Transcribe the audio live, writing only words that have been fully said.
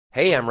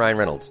Hey, I'm Ryan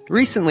Reynolds.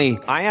 Recently,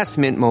 I asked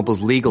Mint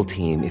Mobile's legal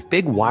team if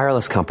big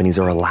wireless companies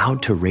are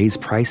allowed to raise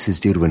prices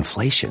due to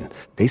inflation.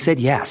 They said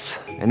yes.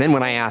 And then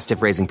when I asked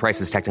if raising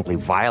prices technically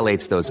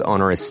violates those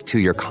onerous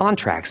two-year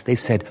contracts, they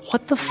said,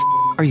 "What the f***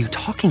 are you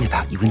talking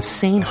about, you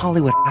insane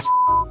Hollywood ass?"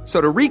 So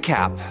to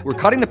recap, we're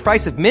cutting the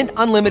price of Mint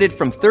Unlimited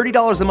from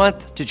 $30 a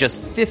month to just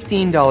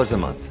 $15 a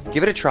month.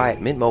 Give it a try at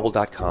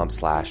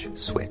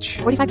mintmobile.com/switch.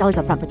 $45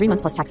 up front for 3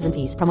 months plus taxes and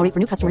fees. Promo rate for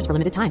new customers for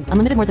limited time.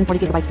 Unlimited more than 40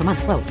 gigabytes per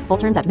month. Slows full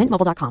terms at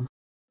mintmobile.com.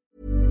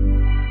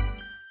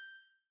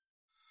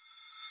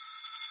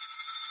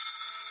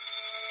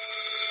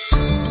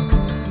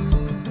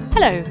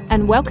 Hello,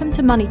 and welcome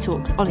to Money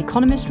Talks on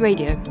Economist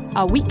Radio,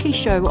 our weekly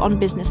show on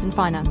business and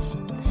finance.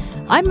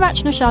 I'm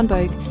Rachna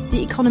Shanbhogue,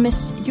 the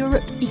Economist's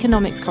Europe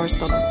economics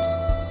correspondent.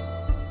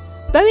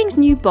 Boeing's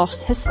new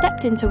boss has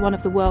stepped into one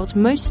of the world's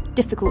most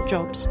difficult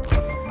jobs.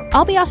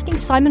 I'll be asking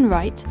Simon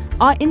Wright,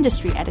 our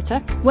industry editor,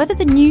 whether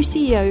the new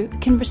CEO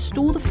can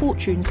restore the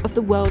fortunes of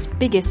the world's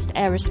biggest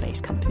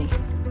aerospace company.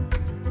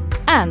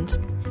 And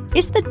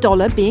is the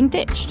dollar being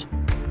ditched?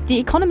 The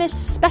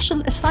Economist's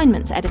special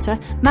assignments editor,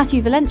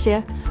 Matthew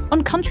Valencia,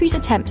 on countries'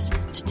 attempts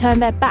to turn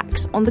their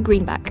backs on the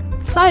greenback.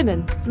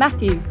 Simon,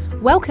 Matthew,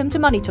 welcome to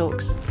Money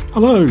Talks.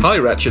 Hello. Hi,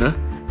 Rachna.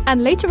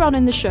 And later on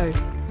in the show,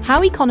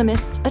 how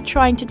economists are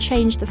trying to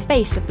change the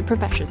face of the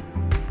profession.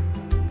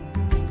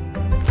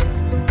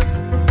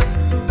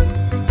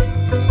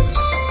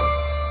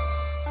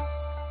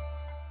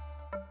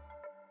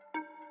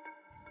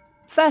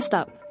 First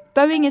up,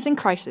 Boeing is in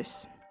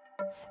crisis.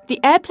 The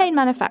airplane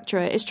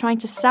manufacturer is trying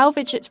to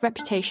salvage its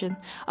reputation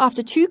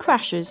after 2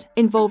 crashes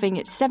involving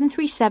its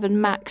 737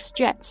 MAX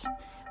jets,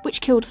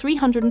 which killed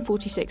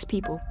 346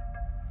 people.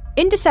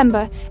 In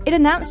December, it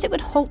announced it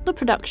would halt the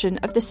production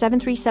of the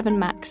 737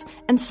 MAX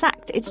and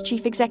sacked its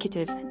chief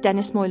executive,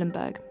 Dennis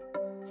Muilenburg.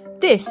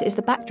 This is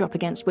the backdrop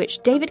against which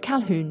David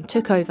Calhoun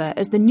took over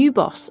as the new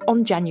boss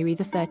on January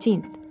the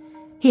 13th.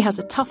 He has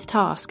a tough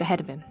task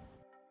ahead of him.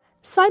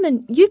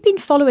 Simon, you've been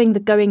following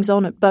the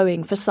goings-on at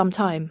Boeing for some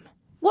time.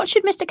 What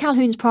should Mr.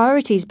 Calhoun's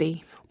priorities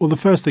be? Well, the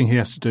first thing he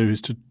has to do is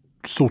to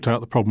sort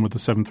out the problem with the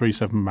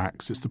 737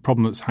 MAX. It's the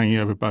problem that's hanging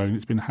over Boeing.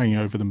 It's been hanging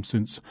over them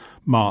since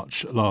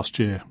March last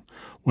year,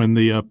 when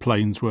the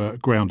planes were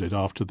grounded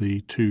after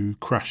the 2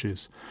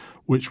 crashes,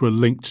 which were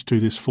linked to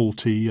this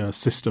faulty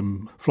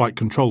flight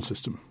control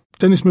system.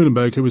 Dennis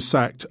Muilenburg, who was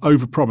sacked,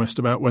 overpromised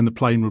about when the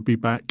plane would be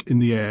back in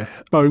the air.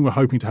 Boeing were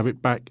hoping to have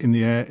it back in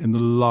the air in the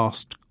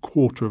last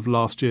quarter of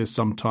last year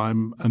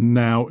sometime, and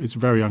now it's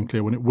very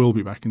unclear when it will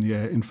be back in the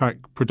air. In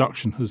fact,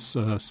 production has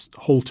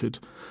halted.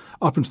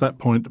 Up until that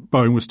point,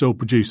 Boeing was still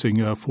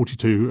producing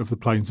 42 of the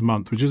planes a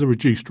month, which is a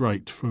reduced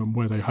rate from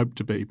where they hoped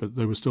to be, but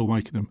they were still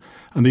making them.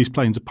 And these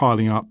planes are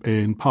piling up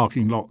in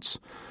parking lots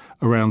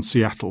around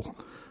Seattle.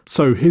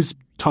 So his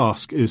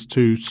task is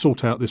to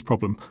sort out this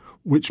problem,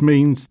 which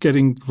means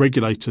getting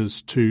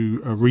regulators to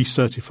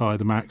recertify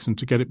the MAX and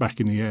to get it back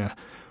in the air.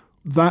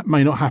 That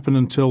may not happen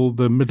until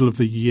the middle of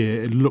the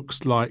year. It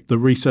looks like the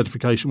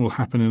recertification will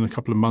happen in a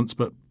couple of months,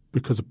 but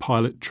because of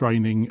pilot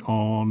training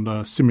on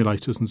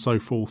simulators and so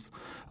forth,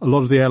 a lot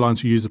of the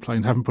airlines who use the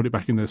plane haven't put it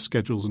back in their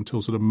schedules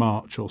until sort of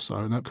March or so,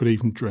 and that could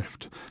even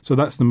drift. So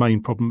that's the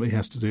main problem that he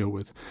has to deal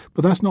with.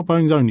 But that's not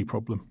Boeing's only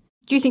problem.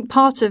 Do you think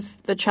part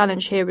of the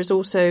challenge here is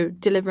also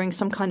delivering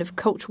some kind of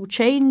cultural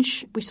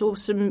change? We saw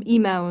some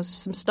emails,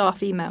 some staff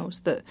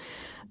emails that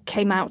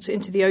came out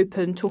into the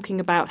open talking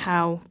about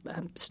how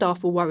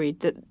staff were worried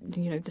that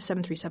the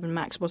 737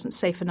 MAX wasn't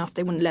safe enough.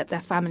 They wouldn't let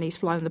their families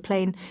fly on the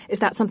plane. Is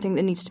that something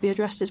that needs to be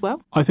addressed as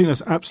well? I think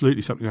that's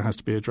absolutely something that has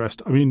to be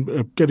addressed. I mean,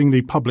 getting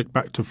the public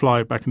back to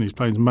fly back in these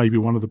planes may be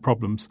one of the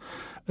problems.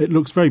 It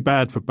looks very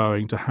bad for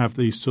Boeing to have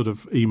these sort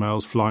of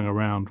emails flying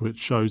around, which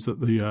shows that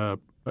the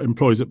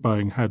employees at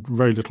Boeing had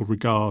very little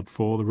regard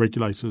for the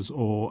regulators,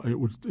 or it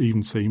would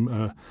even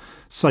seem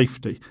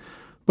safety.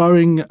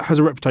 Boeing has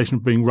a reputation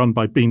of being run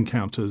by bean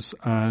counters,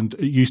 and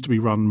it used to be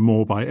run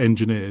more by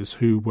engineers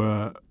who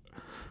were,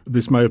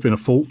 this may have been a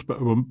fault, but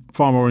were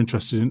far more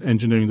interested in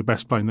engineering the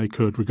best plane they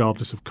could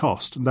regardless of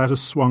cost. And that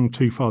has swung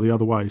too far the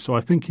other way. So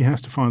I think he has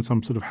to find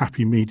some sort of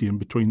happy medium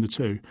between the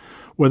two.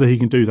 Whether he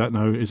can do that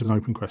now is an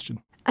open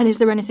question. And is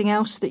there anything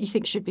else that you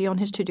think should be on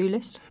his to-do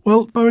list?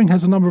 Well, Boeing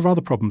has a number of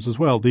other problems as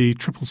well. The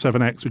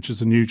 777X, which is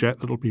a new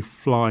jet that will be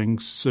flying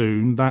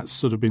soon, that's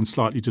sort of been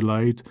slightly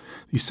delayed.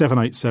 The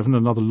 787,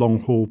 another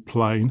long-haul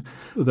plane,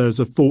 there's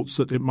thoughts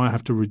that it might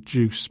have to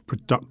reduce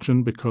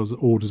production because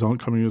orders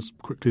aren't coming as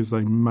quickly as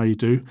they may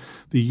do.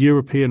 The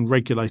European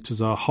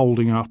regulators are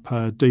holding up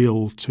a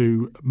deal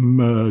to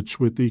merge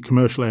with the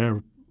commercial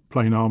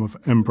airplane arm of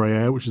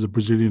Embraer, which is a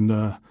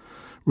Brazilian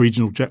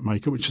regional jet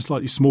maker, which is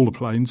slightly smaller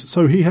planes.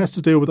 So he has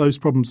to deal with those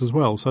problems as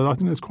well. So I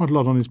think there's quite a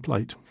lot on his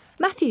plate.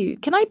 Matthew,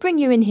 can I bring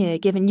you in here,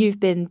 given you've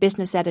been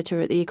business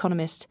editor at The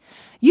Economist?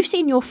 You've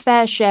seen your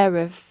fair share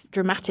of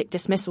dramatic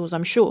dismissals,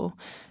 I'm sure.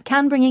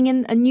 Can bringing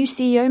in a new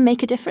CEO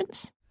make a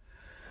difference?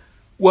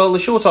 Well, the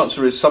short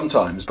answer is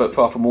sometimes, but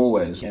far from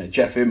always.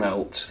 Jeff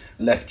Immelt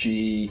left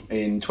GE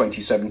in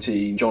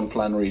 2017. John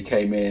Flannery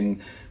came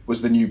in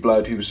was the new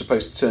blood who was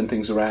supposed to turn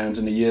things around,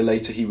 and a year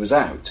later he was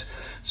out.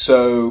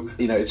 So,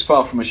 it's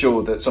far from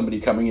assured that somebody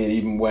coming in,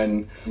 even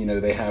when,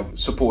 they have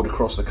support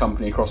across the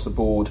company, across the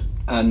board,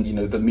 and,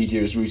 the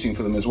media is rooting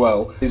for them as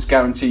well, is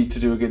guaranteed to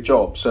do a good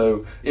job.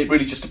 So it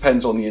really just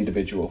depends on the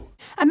individual.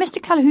 And Mr.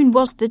 Calhoun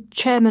was the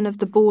chairman of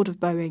the board of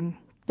Boeing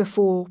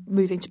before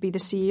moving to be the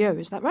CEO,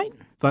 is that right?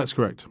 That's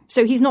correct.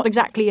 So he's not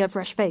exactly a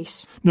fresh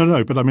face?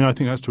 No, but I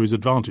think that's to his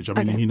advantage.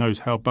 He knows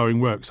how Boeing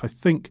works. I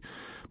think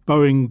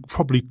Boeing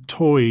probably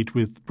toyed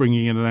with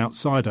bringing in an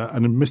outsider,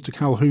 and Mr.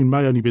 Calhoun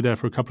may only be there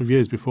for a couple of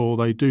years before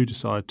they do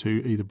decide to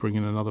either bring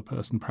in another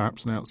person,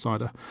 perhaps an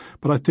outsider.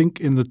 But I think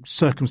in the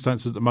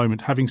circumstances at the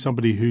moment, having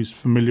somebody who's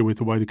familiar with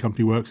the way the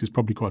company works is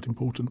probably quite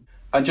important.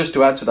 And just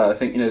to add to that, I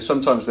think,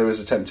 sometimes there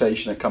is a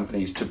temptation at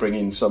companies to bring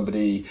in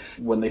somebody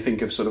when they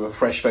think of sort of a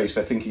fresh face,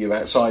 they're thinking of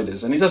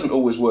outsiders, and it doesn't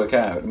always work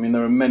out.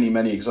 There are many,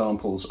 many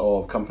examples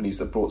of companies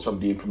that brought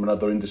somebody in from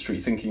another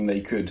industry thinking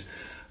they could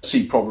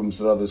see problems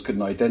that others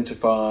couldn't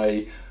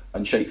identify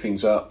and shake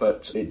things up,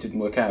 but it didn't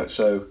work out.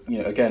 So,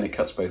 again, it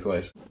cuts both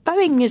ways.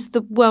 Boeing is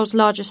the world's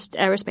largest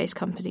aerospace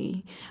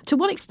company. To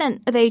what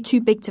extent are they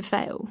too big to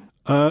fail?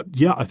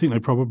 Yeah, I think they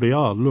probably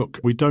are. Look,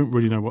 we don't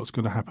really know what's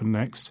going to happen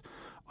next.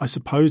 I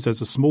suppose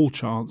there's a small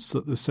chance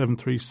that the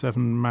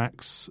 737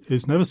 MAX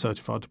is never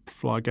certified to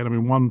fly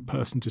again. One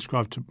person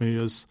described to me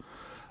as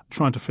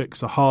trying to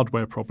fix a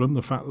hardware problem,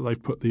 the fact that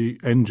they've put the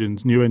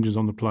new engines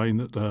on the plane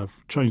that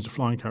have changed the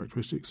flying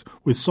characteristics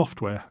with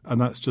software,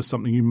 and that's just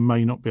something you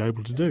may not be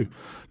able to do.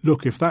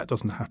 Look, if that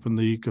doesn't happen,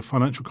 the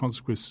financial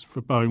consequences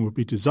for Boeing would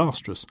be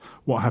disastrous.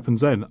 What happens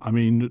then?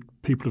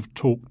 People have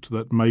talked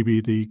that maybe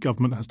the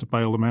government has to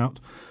bail them out.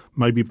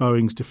 Maybe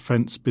Boeing's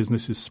defence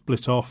business is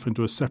split off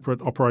into a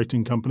separate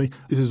operating company.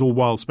 This is all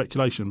wild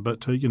speculation,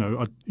 but,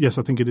 yes,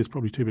 I think it is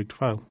probably too big to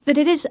fail. But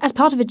it is, as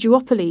part of a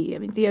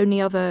duopoly, the only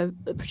other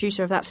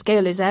producer of that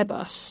scale is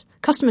Airbus.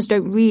 Customers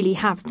don't really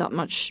have that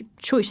much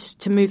choice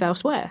to move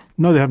elsewhere.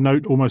 No, they have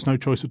almost no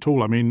choice at all.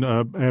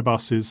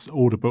 Airbus's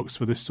order books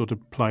for this sort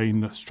of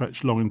plane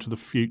stretch long into the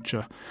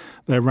future.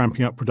 They're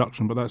ramping up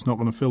production, but that's not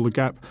going to fill the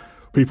gap.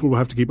 People will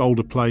have to keep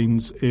older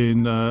planes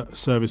in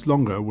service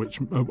longer,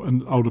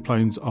 and older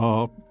planes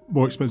are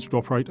more expensive to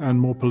operate and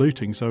more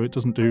polluting, so it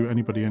doesn't do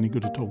anybody any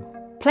good at all.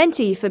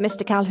 Plenty for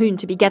Mr. Calhoun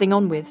to be getting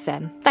on with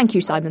then. Thank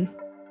you, Simon.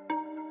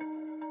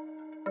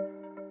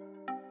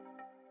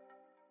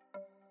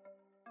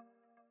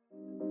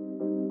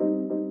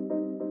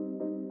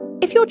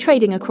 If you're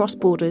trading across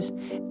borders,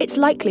 it's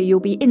likely you'll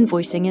be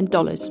invoicing in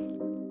dollars.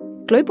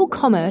 Global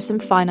commerce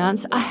and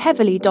finance are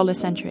heavily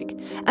dollar-centric,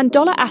 and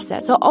dollar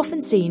assets are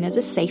often seen as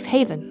a safe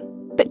haven.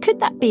 But could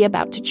that be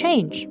about to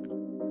change?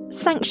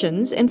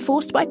 Sanctions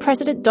enforced by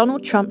President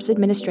Donald Trump's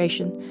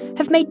administration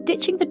have made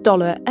ditching the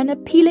dollar an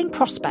appealing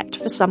prospect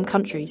for some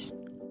countries.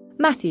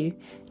 Matthew,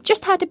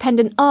 just how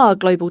dependent are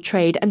global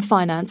trade and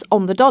finance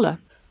on the dollar?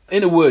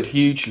 In a word,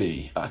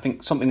 hugely. I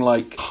think something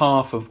like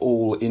half of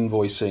all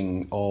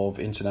invoicing of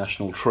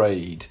international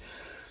trade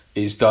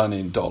is done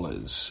in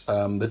dollars.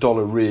 The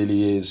dollar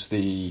really is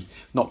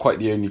not quite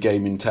the only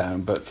game in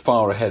town, but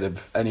far ahead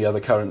of any other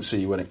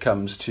currency when it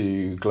comes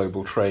to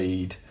global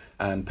trade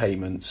and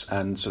payments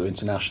and sort of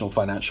international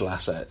financial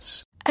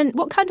assets. And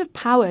what kind of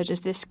power does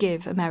this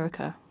give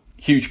America?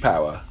 Huge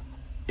power.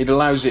 It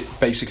allows it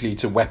basically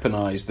to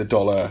weaponize the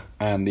dollar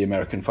and the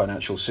American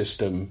financial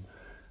system,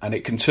 and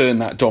it can turn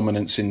that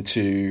dominance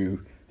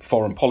into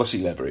foreign policy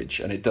leverage,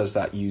 and it does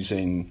that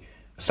using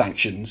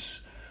sanctions.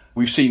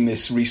 We've seen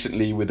this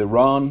recently with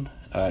Iran,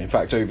 in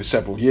fact, over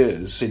several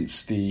years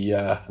since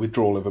the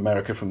withdrawal of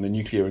America from the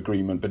nuclear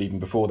agreement, but even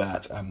before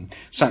that,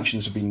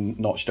 sanctions have been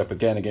notched up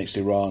again against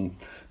Iran,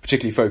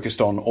 particularly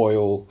focused on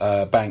oil,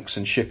 banks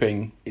and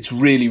shipping. It's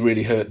really,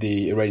 really hurt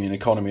the Iranian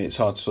economy. It's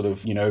hard to sort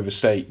of,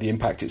 overstate the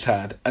impact it's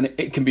had. And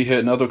it can be hurt,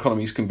 and other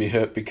economies can be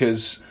hurt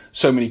because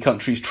so many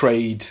countries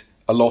trade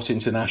a lot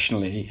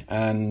internationally,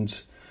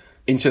 and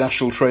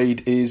international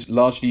trade is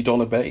largely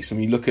dollar-based.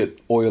 Look at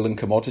oil and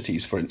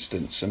commodities, for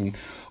instance.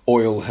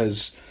 Oil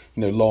has,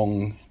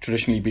 long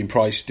traditionally been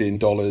priced in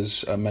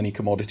dollars. Many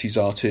commodities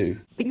are too.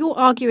 But you're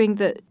arguing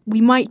that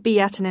we might be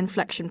at an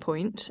inflection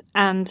point,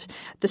 and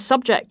the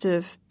subject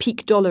of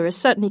peak dollar has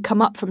certainly come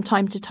up from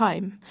time to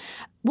time.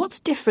 What's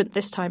different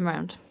this time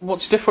round?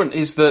 What's different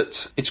is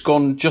that it's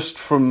gone just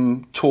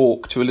from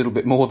talk to a little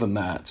bit more than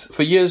that.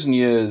 For years and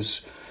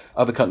years,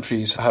 other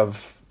countries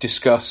have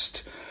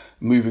discussed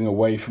moving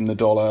away from the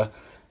dollar.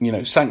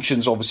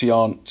 Sanctions obviously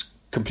aren't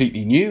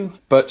completely new,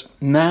 but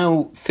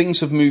now things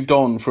have moved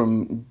on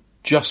from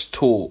just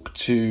talk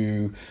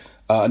to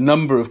a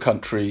number of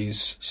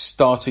countries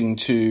starting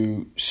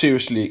to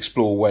seriously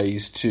explore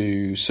ways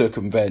to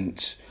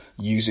circumvent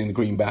using the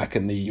greenback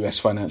and the US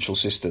financial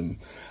system.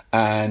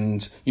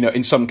 And,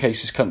 in some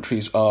cases,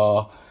 countries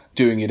are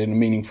doing it in a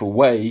meaningful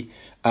way,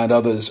 and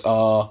others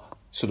are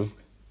sort of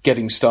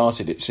getting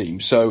started, it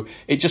seems. So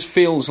it just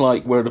feels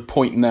like we're at a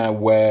point now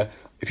where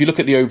if you look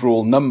at the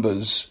overall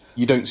numbers,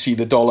 you don't see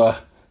the dollar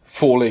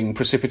falling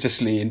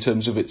precipitously in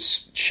terms of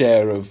its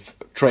share of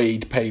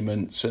trade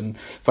payments and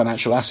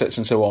financial assets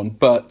and so on.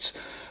 But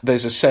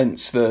there's a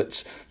sense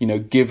that,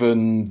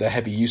 given the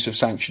heavy use of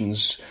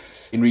sanctions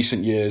in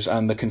recent years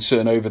and the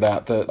concern over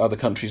that other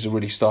countries are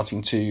really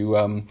starting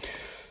to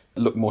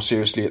look more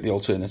seriously at the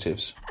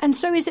alternatives. And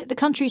so is it the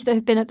countries that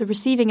have been at the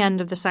receiving end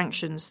of the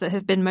sanctions that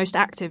have been most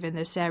active in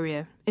this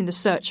area, in the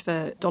search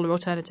for dollar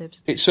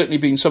alternatives? It's certainly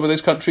been some of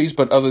those countries,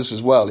 but others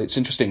as well. It's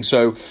interesting.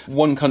 So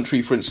one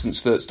country, for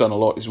instance, that's done a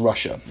lot is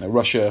Russia. Now,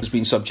 Russia has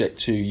been subject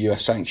to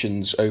US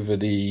sanctions over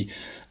the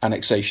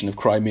annexation of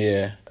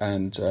Crimea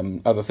and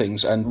other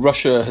things. And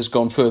Russia has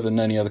gone further than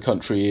any other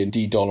country in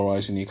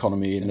de-dollarizing the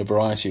economy in a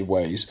variety of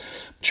ways.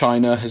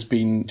 China has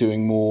been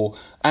doing more.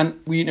 And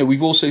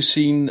we've also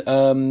seen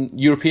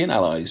European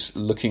allies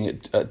looking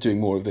at doing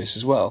more of this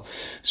as well.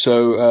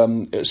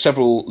 So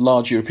several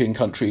large European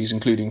countries,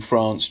 including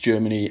France,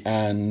 Germany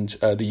and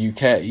the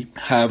UK,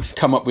 have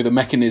come up with a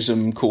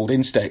mechanism called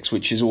Instex,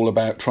 which is all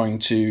about trying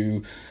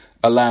to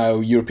allow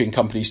European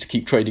companies to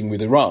keep trading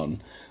with Iran.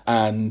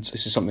 And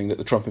this is something that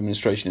the Trump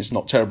administration is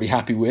not terribly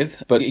happy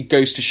with. But it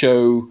goes to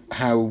show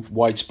how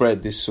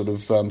widespread this sort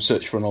of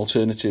search for an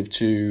alternative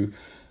to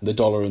the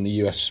dollar and the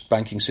US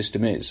banking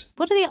system is.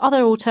 What are the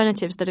other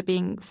alternatives that are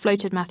being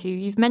floated, Matthew?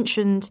 You've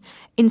mentioned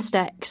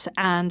Instex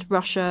and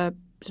Russia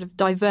sort of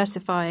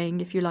diversifying,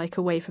 if you like,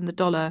 away from the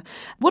dollar.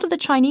 What are the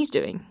Chinese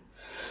doing?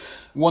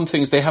 One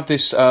thing is they have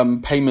this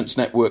payments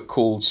network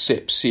called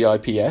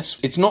CIPS.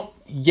 It's not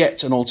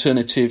yet an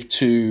alternative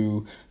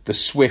to the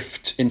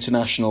SWIFT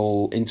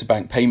International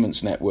Interbank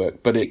Payments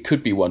Network, but it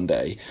could be one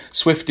day.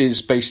 SWIFT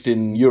is based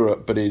in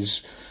Europe, but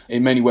is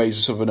in many ways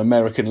a sort of an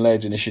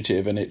American-led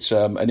initiative, and it's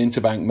an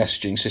interbank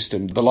messaging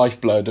system, the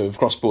lifeblood of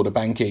cross-border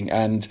banking.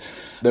 And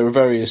there are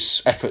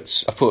various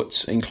efforts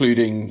afoot,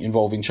 including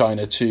involving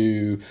China,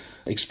 to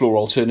explore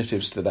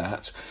alternatives to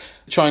that.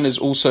 China's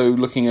also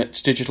looking at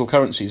digital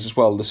currencies as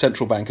well. The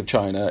Central Bank of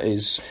China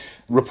is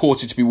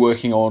reported to be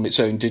working on its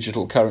own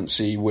digital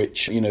currency,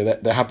 which,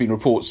 there have been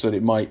reports that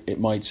it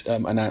might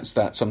announce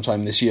that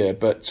sometime this year,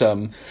 but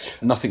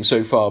nothing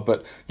so far.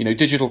 But,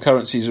 digital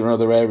currencies are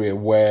another area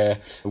where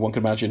one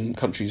can imagine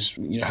countries,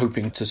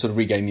 hoping to sort of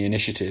regain the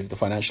initiative, the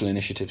financial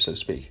initiative, so to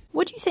speak.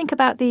 What do you think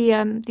about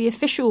the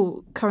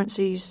official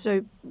currencies?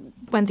 So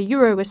when the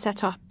euro was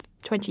set up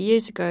 20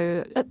 years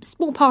ago, a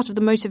small part of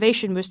the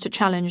motivation was to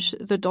challenge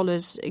the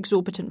dollar's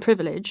exorbitant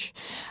privilege.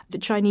 The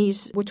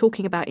Chinese were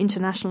talking about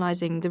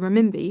internationalizing the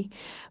renminbi.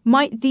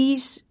 Might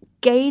these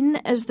gain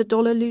as the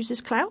dollar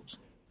loses clout?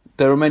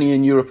 There are many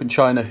in Europe and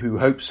China who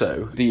hope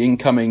so. The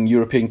incoming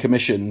European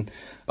Commission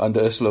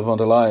under Ursula von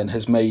der Leyen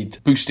has made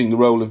boosting the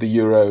role of the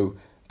euro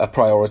a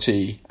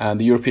priority,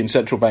 and the European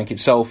Central Bank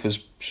itself has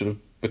sort of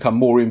become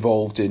more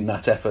involved in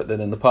that effort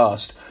than in the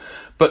past.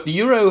 But the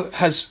euro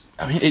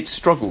it's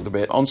struggled a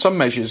bit. On some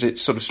measures,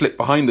 it's sort of slipped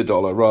behind the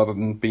dollar rather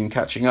than been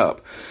catching up.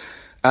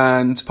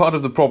 And part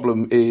of the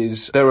problem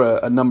is there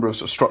are a number of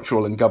sort of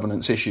structural and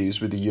governance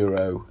issues with the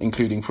euro,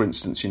 including, for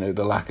instance,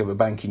 the lack of a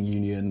banking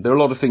union. There are a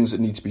lot of things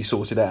that need to be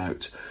sorted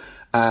out.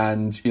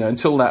 And,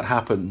 until that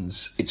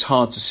happens, it's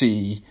hard to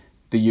see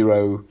the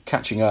euro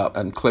catching up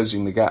and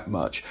closing the gap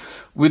much.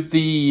 With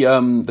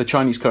the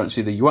Chinese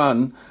currency, the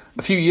yuan,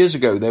 a few years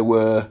ago, there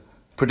were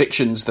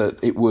predictions that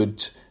it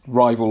would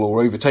rival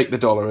or overtake the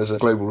dollar as a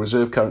global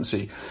reserve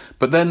currency.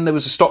 But then there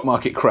was a stock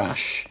market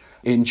crash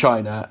in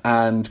China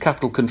and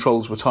capital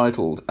controls were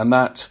tightened, and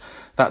that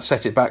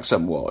set it back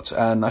somewhat.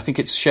 And I think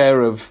its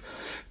share of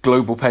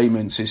global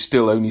payments is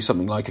still only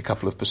something like a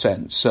couple of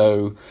percent.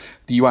 So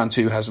the yuan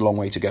too has a long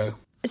way to go.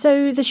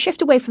 So the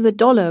shift away from the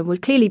dollar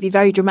would clearly be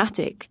very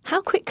dramatic.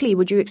 How quickly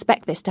would you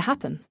expect this to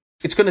happen?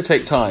 It's going to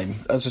take time.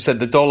 As I said,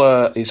 the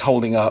dollar is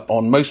holding up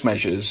on most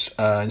measures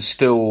and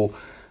still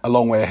a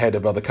long way ahead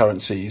of other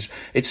currencies.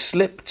 It's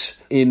slipped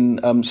in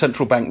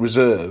central bank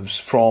reserves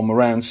from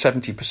around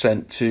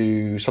 70%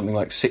 to something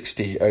like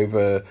 60%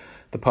 over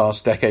the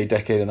past decade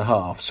and a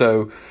half.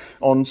 So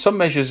on some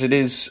measures it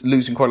is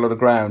losing quite a lot of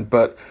ground,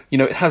 but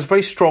it has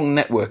very strong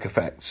network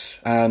effects,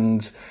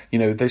 and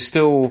there's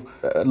still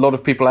a lot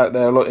of people out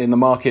there, a lot in the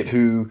market,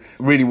 who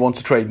really want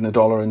to trade in the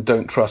dollar and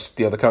don't trust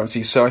the other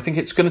currencies. So I think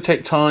it's going to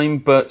take time,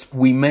 but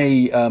we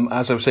may,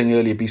 as I was saying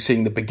earlier, be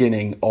seeing the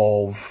beginning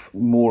of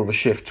more of a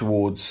shift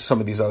towards some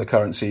of these other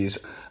currencies.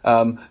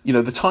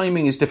 The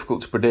timing is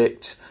difficult to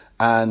predict.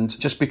 And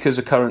just because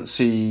a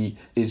currency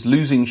is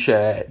losing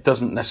share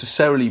doesn't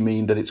necessarily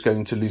mean that it's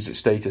going to lose its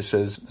status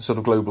as the sort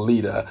of global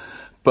leader.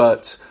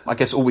 But I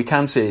guess all we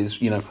can say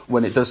is,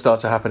 when it does start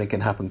to happen, it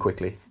can happen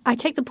quickly. I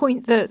take the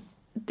point that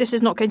this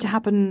is not going to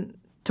happen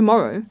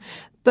tomorrow.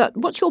 But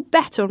what's your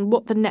bet on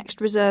what the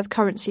next reserve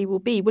currency will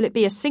be? Will it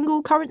be a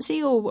single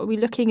currency, or are we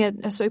looking at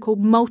a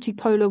so-called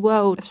multipolar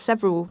world of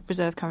several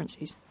reserve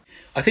currencies?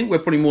 I think we're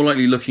probably more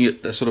likely looking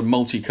at a sort of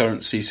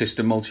multi-currency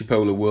system,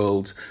 multipolar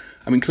world.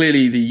 I mean,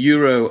 clearly the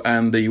euro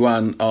and the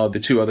yuan are the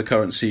two other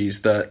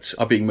currencies that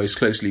are being most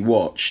closely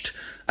watched.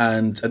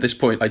 And at this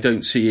point, I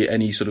don't see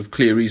any sort of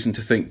clear reason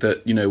to think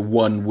that,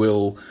 one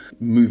will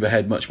move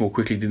ahead much more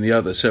quickly than the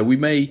other. So we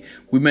may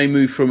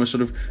move from a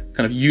sort of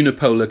kind of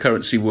unipolar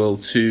currency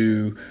world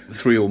to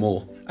three or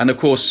more. And of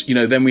course,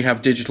 then we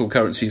have digital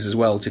currencies as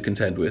well to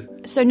contend with.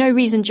 So no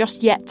reason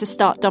just yet to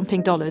start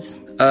dumping dollars?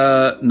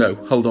 No,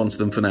 hold on to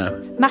them for now.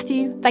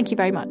 Matthew, thank you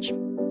very much.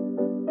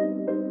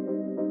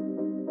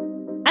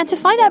 And to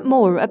find out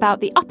more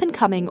about the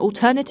up-and-coming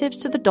alternatives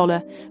to the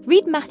dollar,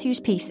 read Matthew's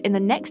piece in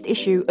the next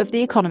issue of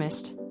The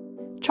Economist.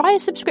 Try a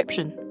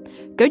subscription.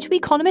 Go to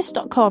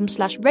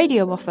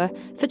economist.com/radio offer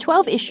for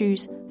 12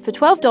 issues for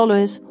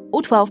 $12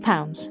 or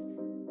 £12.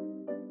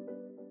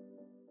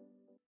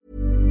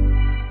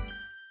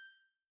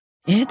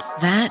 It's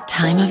that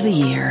time of the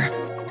year.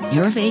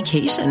 Your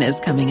vacation is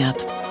coming up.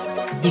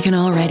 You can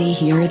already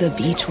hear the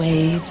beach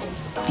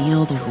waves,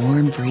 feel the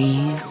warm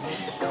breeze,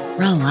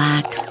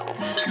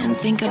 relax, and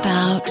think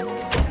about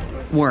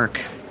work.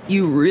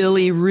 You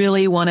really,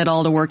 really want it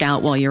all to work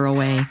out while you're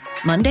away.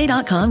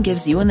 Monday.com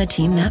gives you and the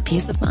team that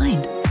peace of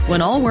mind.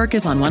 When all work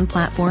is on one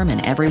platform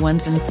and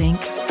everyone's in sync,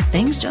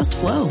 things just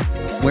flow.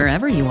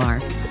 Wherever you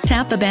are,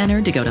 tap the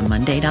banner to go to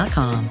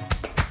Monday.com.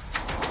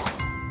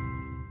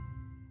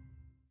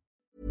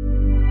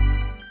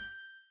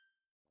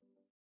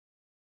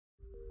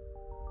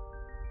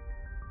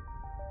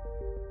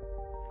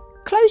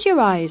 Close your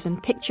eyes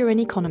and picture an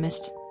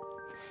economist.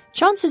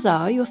 Chances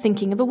are you're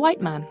thinking of a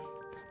white man.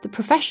 The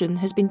profession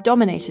has been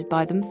dominated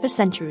by them for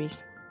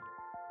centuries.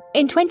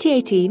 In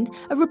 2018,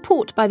 a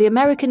report by the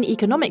American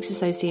Economics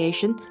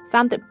Association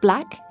found that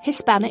Black,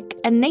 Hispanic,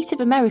 and Native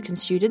American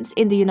students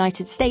in the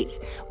United States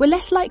were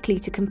less likely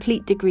to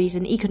complete degrees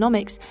in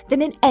economics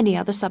than in any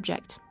other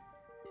subject.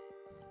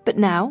 But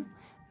now,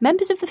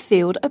 members of the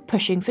field are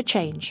pushing for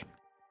change.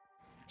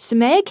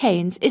 Sumaya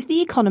Keynes is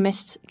The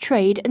Economist's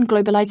Trade and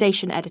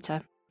Globalization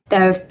editor. There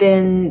have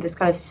been this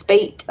kind of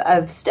spate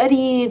of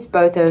studies,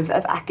 both of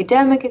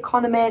academic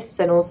economists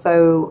and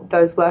also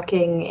those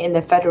working in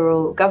the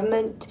federal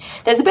government.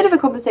 There's a bit of a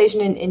conversation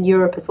in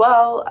Europe as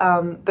well,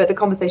 but the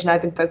conversation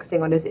I've been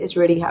focusing on is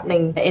really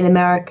happening in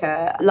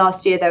America.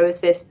 Last year, there was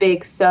this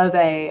big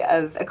survey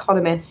of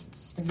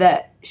economists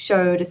that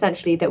showed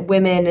essentially that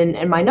women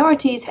and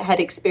minorities had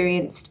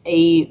experienced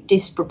a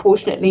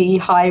disproportionately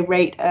high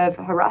rate of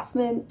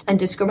harassment and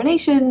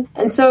discrimination.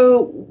 And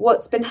so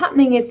what's been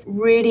happening is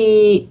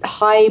really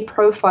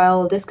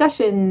high-profile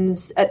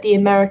discussions at the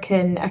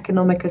American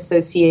Economic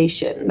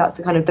Association. That's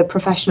the kind of the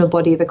professional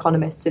body of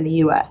economists in the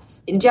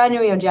US. On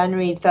January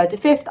 3rd to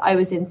 5th, I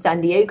was in San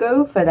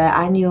Diego for their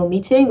annual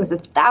meeting. There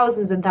was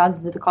thousands and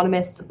thousands of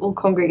economists all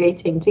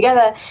congregating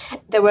together.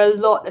 There were a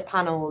lot of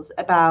panels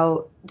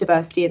about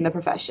diversity in the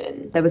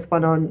profession. There was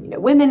one on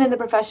women in the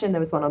profession, there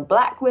was one on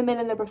Black women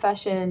in the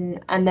profession,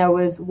 and there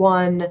was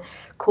one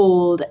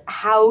called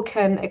How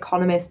Can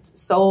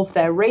Economists Solve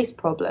Their Race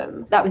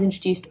Problem? That was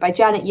introduced by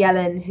Janet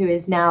Yellen, who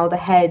is now the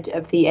head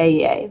of the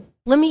AEA.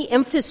 Let me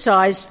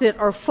emphasize that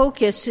our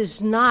focus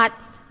is not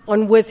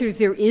on whether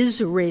there is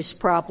a race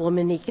problem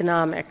in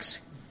economics.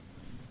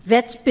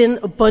 That's been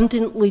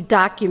abundantly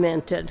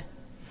documented.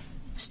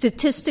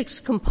 Statistics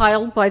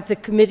compiled by the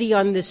Committee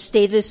on the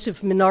Status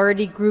of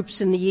Minority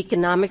Groups in the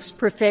Economics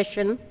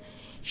Profession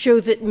show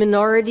that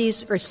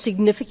minorities are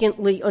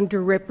significantly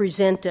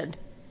underrepresented.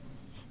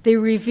 They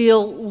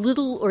reveal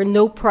little or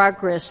no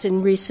progress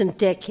in recent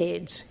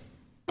decades.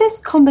 This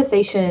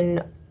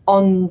conversation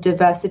on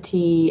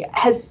diversity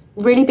has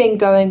really been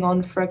going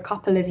on for a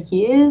couple of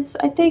years,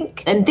 I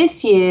think. And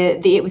this year,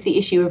 it was the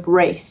issue of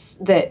race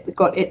that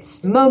got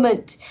its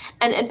moment.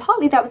 And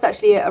partly that was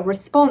actually a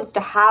response to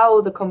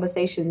how the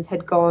conversations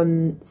had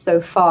gone so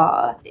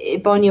far.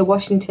 Bonya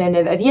Washington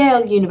of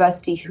Yale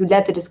University, who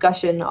led the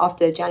discussion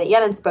after Janet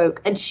Yellen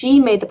spoke, and she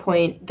made the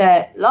point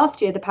that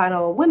last year the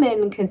panel on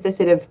women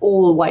consisted of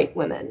all white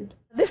women.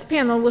 This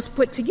panel was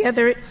put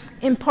together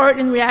in part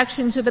in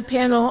reaction to the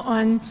panel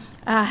on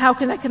how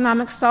can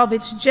economics solve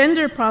its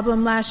gender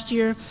problem last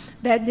year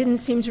that didn't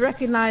seem to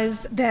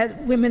recognize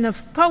that women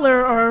of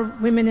color are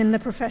women in the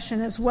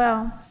profession as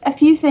well. A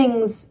few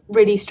things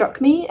really struck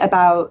me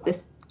about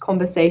this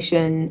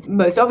conversation.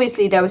 Most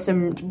obviously, there were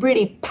some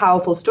really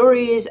powerful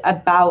stories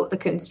about the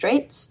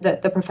constraints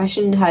that the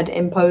profession had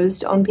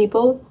imposed on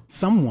people.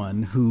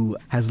 Someone who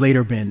has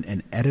later been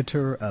an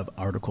editor of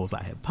articles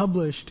I have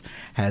published,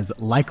 has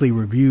likely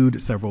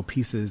reviewed several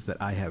pieces that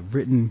I have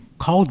written,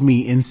 called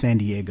me in San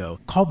Diego,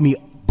 called me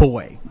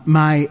boy.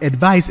 My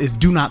advice is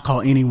do not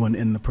call anyone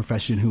in the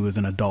profession who is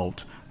an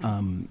adult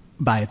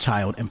by a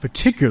child, and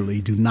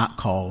particularly do not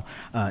call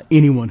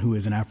anyone who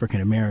is an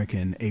African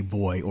American a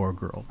boy or a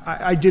girl.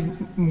 I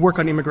did work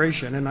on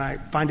immigration, and I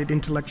find it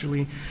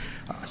intellectually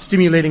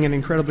stimulating and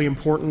incredibly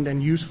important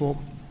and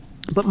useful.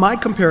 But my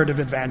comparative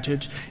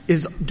advantage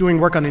is doing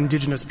work on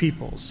indigenous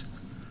peoples,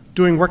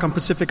 doing work on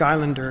Pacific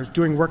Islanders,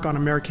 doing work on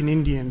American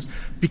Indians,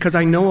 because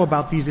I know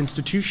about these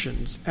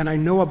institutions, and I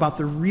know about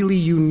the really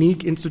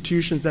unique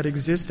institutions that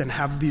exist and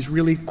have these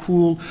really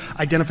cool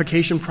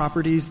identification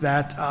properties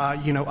that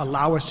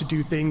allow us to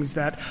do things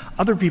that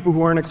other people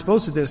who aren't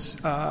exposed to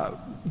this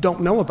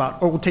don't know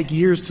about or will take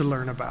years to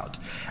learn about.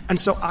 And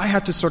so I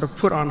had to sort of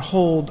put on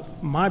hold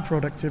my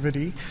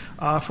productivity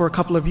for a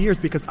couple of years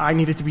because I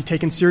needed to be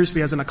taken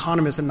seriously as an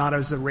economist and not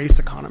as a race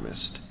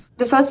economist.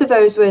 The first of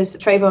those was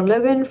Trayvon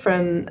Logan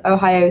from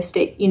Ohio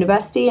State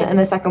University, and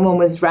the second one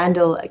was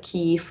Randall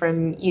Akey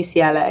from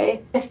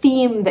UCLA. A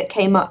theme that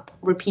came up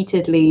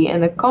repeatedly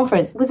in the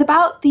conference was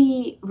about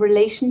the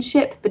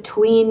relationship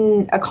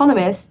between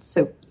economists,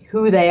 so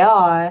who they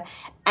are,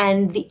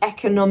 and the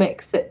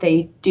economics that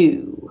they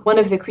do. One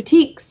of the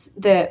critiques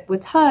that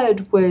was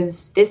heard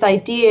was this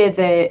idea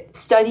that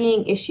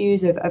studying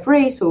issues of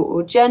race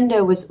or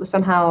gender was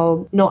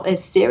somehow not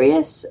as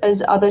serious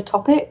as other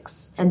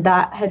topics, and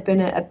that had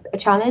been a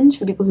challenge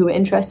for people who were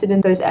interested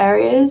in those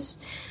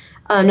areas.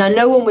 Now,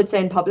 no one would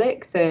say in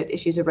public that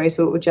issues of race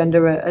or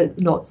gender are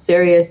not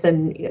serious,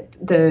 and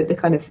the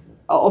kind of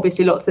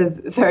obviously lots of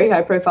very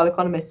high-profile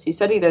economists who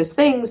study those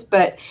things,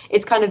 but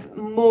it's kind of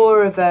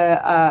more of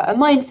a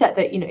mindset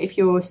that, if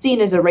you're seen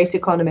as a race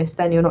economist,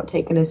 then you're not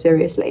taken as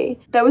seriously.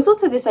 There was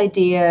also this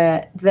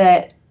idea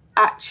that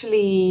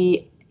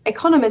actually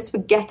economists were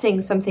getting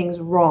some things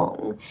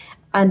wrong,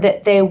 and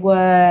that they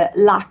were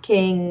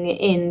lacking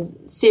in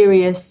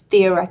serious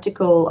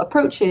theoretical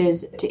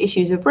approaches to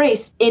issues of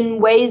race in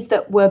ways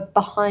that were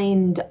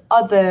behind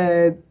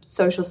other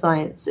social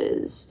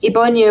sciences.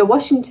 Ibonia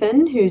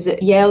Washington, who's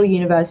at Yale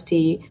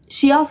University,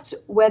 she asked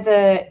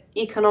whether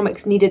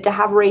economics needed to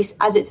have race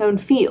as its own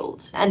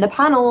field, and the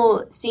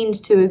panel seemed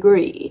to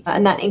agree,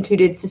 and that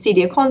included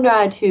Cecilia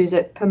Conrad, who's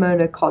at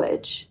Pomona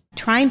College.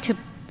 Trying to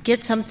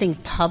get something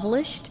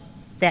published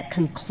that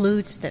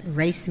concludes that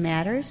race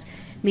matters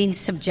means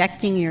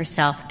subjecting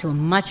yourself to a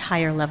much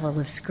higher level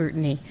of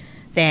scrutiny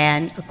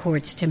than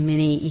accords to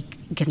many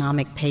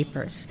economic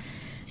papers.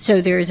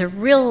 So there is a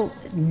real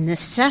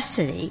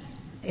necessity,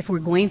 if we're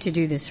going to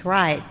do this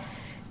right,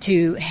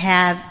 to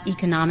have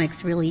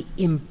economics really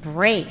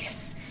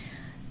embrace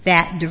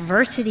that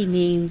diversity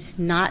means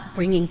not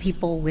bringing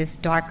people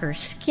with darker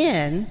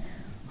skin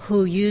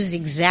who use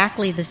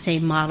exactly the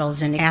same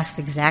models and ask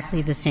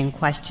exactly the same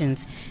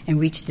questions and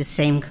reach the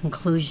same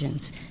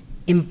conclusions.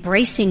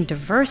 Embracing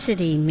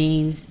diversity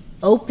means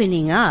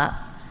opening up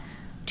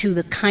to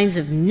the kinds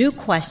of new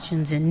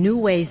questions and new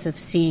ways of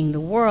seeing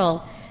the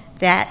world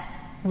that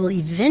will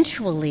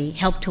eventually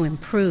help to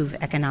improve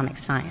economic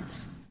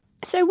science.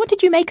 So what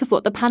did you make of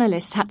what the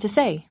panelists had to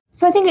say?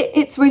 So I think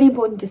it's really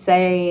important to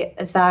say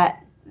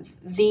that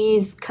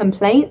these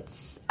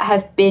complaints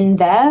have been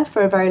there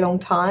for a very long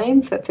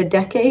time, for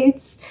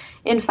decades,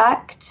 in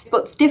fact.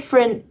 What's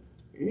different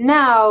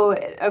now,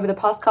 over the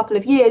past couple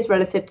of years,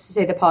 relative to,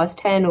 say, the past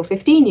 10 or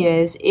 15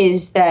 years,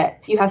 is that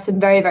you have some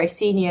very, very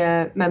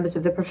senior members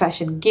of the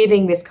profession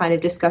giving this kind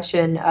of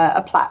discussion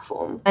a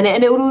platform. And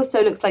it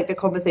also looks like the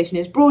conversation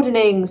is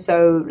broadening.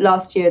 So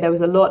last year there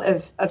was a lot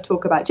of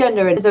talk about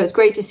gender. And so it's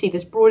great to see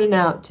this broaden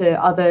out to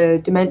other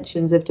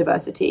dimensions of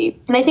diversity.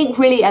 And I think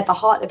really at the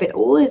heart of it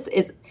all is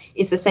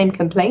the same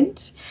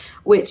complaint,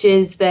 which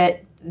is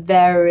that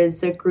there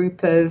is a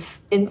group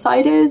of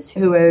insiders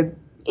who are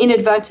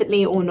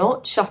inadvertently or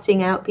not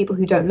shutting out people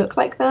who don't look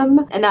like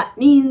them. And that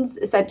means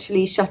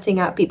essentially shutting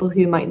out people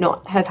who might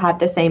not have had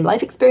the same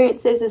life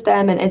experiences as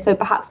them and so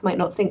perhaps might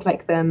not think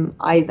like them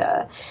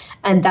either.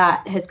 And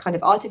that has kind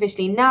of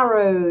artificially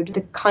narrowed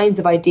the kinds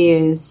of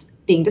ideas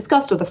being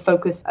discussed or the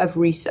focus of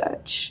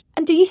research.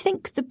 And do you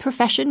think the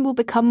profession will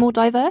become more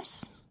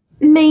diverse?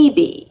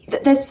 Maybe.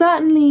 There's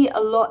certainly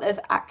a lot of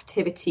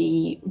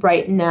activity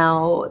right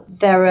now.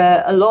 There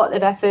are a lot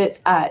of efforts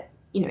at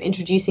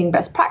introducing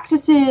best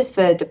practices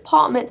for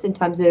departments in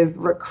terms of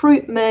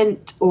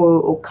recruitment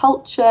or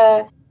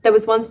culture. There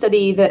was one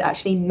study that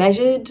actually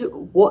measured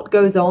what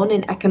goes on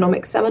in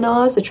economic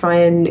seminars to try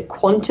and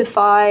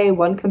quantify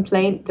one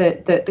complaint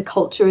that the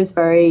culture is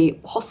very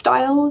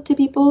hostile to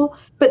people.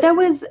 But there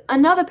was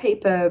another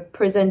paper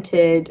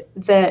presented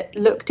that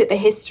looked at the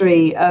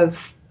history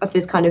of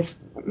this kind of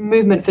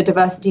movement for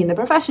diversity in the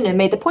profession and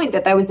made the point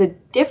that there was a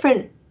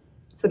different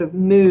sort of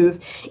move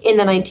in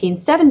the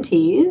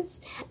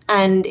 1970s,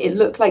 and it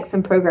looked like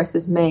some progress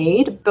was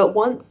made. But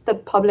once the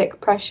public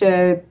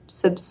pressure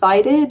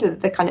subsided,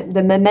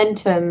 the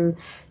momentum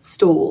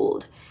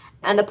stalled.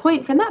 And the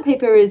point from that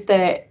paper is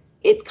that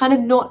it's kind of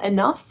not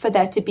enough for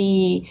there to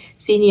be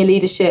senior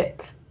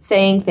leadership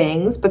saying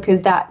things,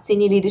 because that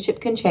senior leadership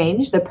can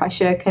change, the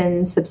pressure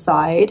can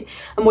subside.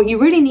 And what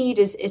you really need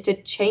is to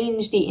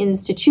change the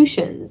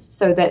institutions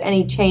so that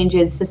any change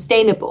is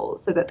sustainable,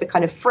 so that the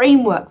kind of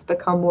frameworks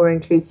become more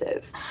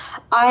inclusive.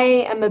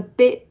 I am a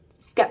bit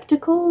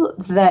skeptical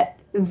that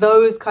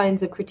those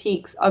kinds of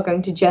critiques are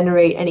going to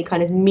generate any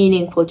kind of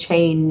meaningful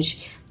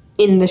change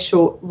in the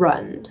short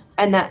run.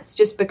 And that's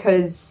just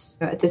because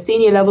at the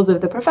senior levels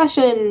of the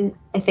profession,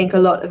 I think a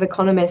lot of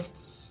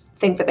economists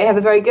think that they have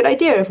a very good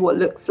idea of what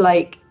looks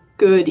like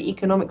good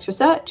economics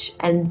research.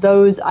 And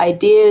those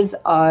ideas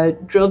are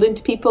drilled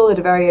into people at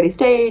a very early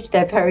stage.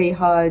 They're very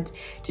hard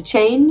to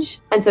change.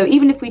 And so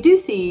even if we do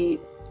see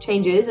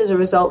changes as a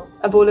result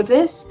of all of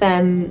this,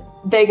 then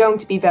they're going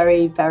to be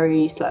very,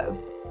 very slow.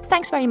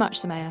 Thanks very much,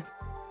 Samaya.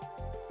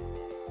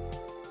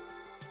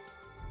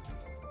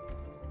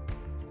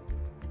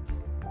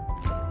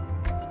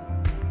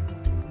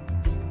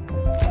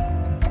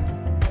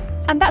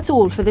 And that's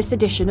all for this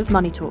edition of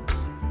Money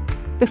Talks.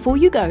 Before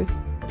you go,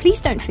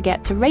 please don't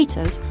forget to rate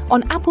us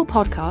on Apple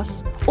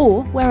Podcasts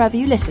or wherever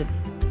you listen.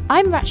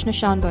 I'm Rachna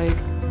Shanbhogue,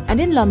 and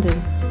in London,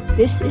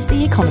 this is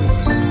The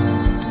Economist.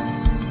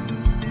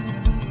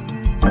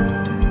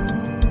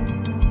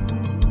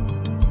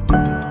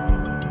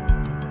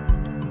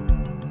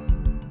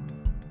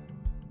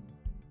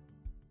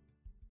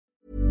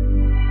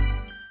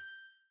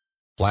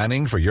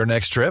 Planning for your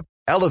next trip?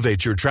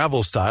 Elevate your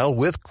travel style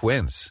with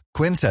Quince.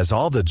 Quince has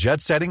all the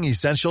jet-setting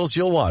essentials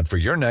you'll want for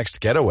your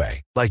next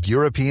getaway, like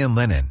European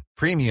linen,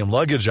 premium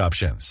luggage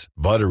options,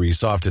 buttery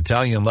soft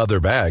Italian leather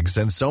bags,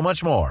 and so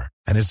much more.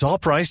 And it's all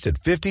priced at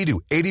 50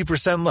 to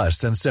 80% less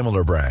than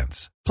similar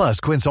brands. Plus,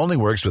 Quince only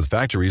works with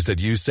factories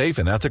that use safe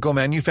and ethical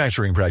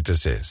manufacturing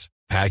practices.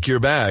 Pack your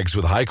bags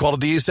with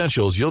high-quality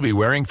essentials you'll be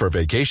wearing for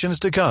vacations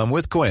to come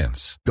with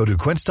Quince. Go to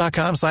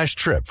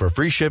quince.com/trip for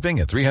free shipping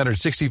and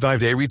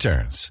 365-day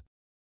returns.